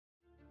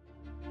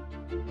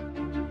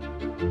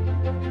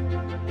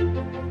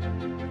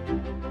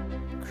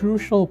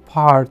crucial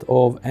part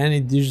of any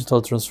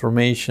digital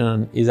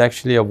transformation is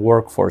actually a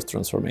workforce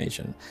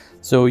transformation.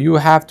 So you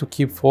have to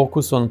keep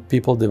focus on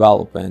people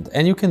development,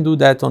 and you can do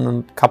that on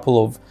a couple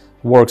of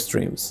work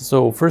streams.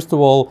 So first of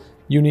all,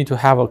 you need to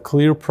have a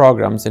clear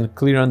programs and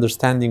clear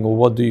understanding of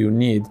what do you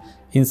need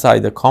inside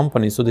the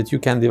company so that you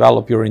can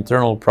develop your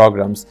internal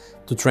programs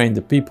to train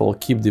the people,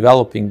 keep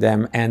developing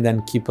them, and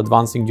then keep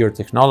advancing your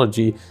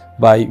technology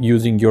by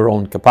using your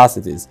own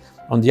capacities.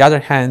 On the other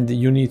hand,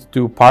 you need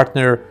to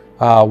partner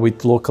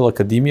with local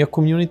academia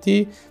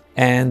community,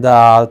 and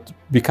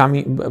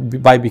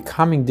by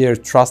becoming their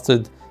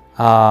trusted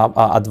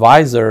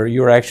advisor,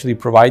 you're actually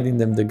providing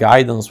them the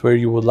guidance where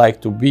you would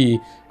like to be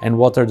and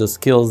what are the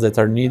skills that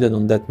are needed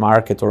on that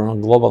market or on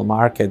a global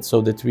market,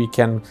 so that we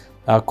can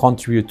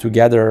contribute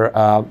together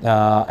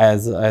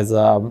as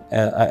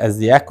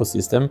the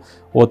ecosystem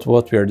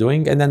what we are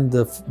doing. And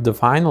then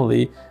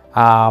finally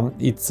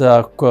it's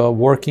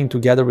working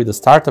together with the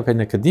startup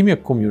and academia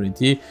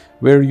community,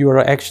 where you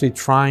are actually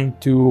trying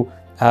to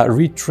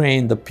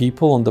retrain the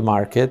people on the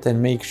market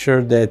and make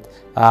sure that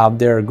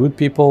there are good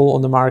people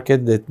on the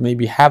market that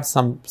maybe have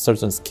some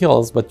certain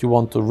skills, but you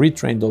want to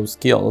retrain those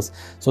skills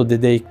so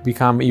that they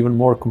become even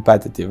more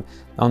competitive.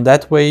 On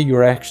that way,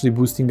 you're actually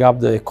boosting up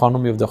the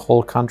economy of the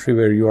whole country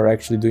where you are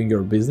actually doing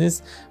your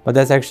business, but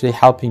that's actually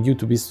helping you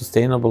to be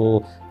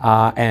sustainable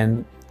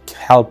and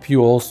help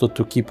you also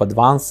to keep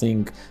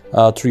advancing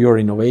through your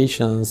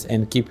innovations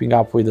and keeping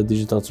up with the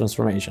digital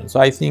transformation. So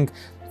I think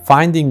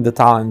finding the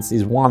talents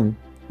is one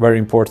very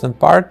important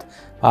part,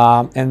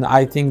 and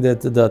I think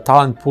that the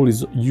talent pool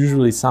is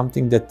usually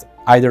something that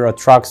either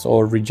attracts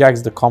or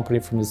rejects the company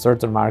from the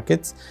certain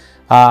markets,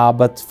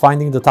 but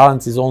finding the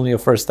talents is only a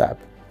first step.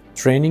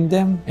 Training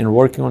them and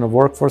working on a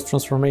workforce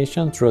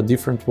transformation through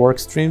different work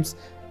streams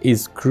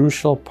is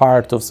crucial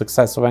part of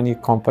success of any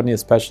company,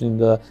 especially in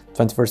the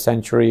 21st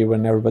century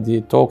when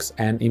everybody talks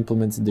and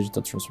implements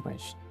digital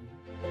transformation.